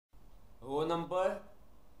number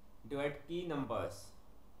divide key numbers.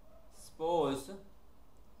 Suppose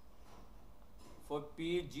for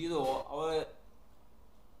P0 our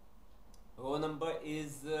row number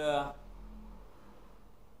is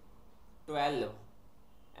 12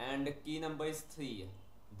 and key number is 3.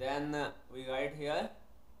 Then we write here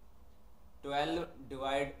 12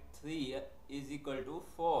 divide 3 is equal to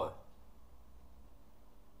 4.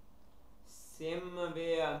 Same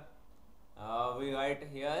way we write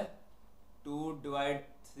here 2 divide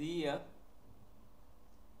 3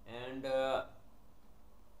 and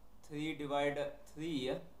 3 divide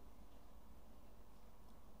 3,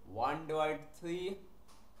 1 divide 3,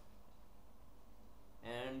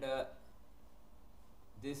 and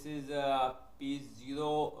this is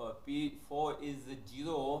P0, P4 is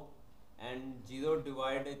 0 and 0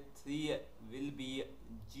 divided 3 will be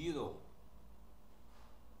 0.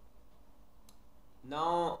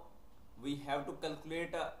 Now we have to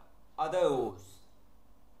calculate other rows.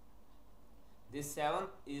 This 7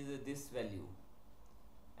 is this value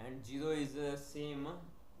and 0 is same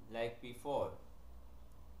like P4.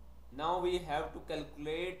 Now we have to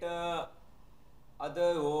calculate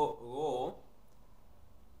other row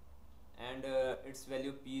and its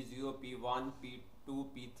value P0, P1, P2,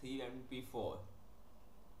 P3 and P4.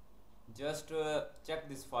 Just check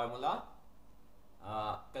this formula.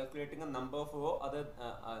 Calculating a number of row other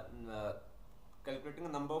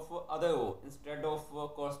row instead of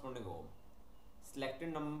corresponding row.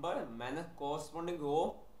 Selected number minus corresponding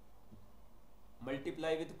row,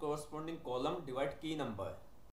 multiply with corresponding column, divide key number.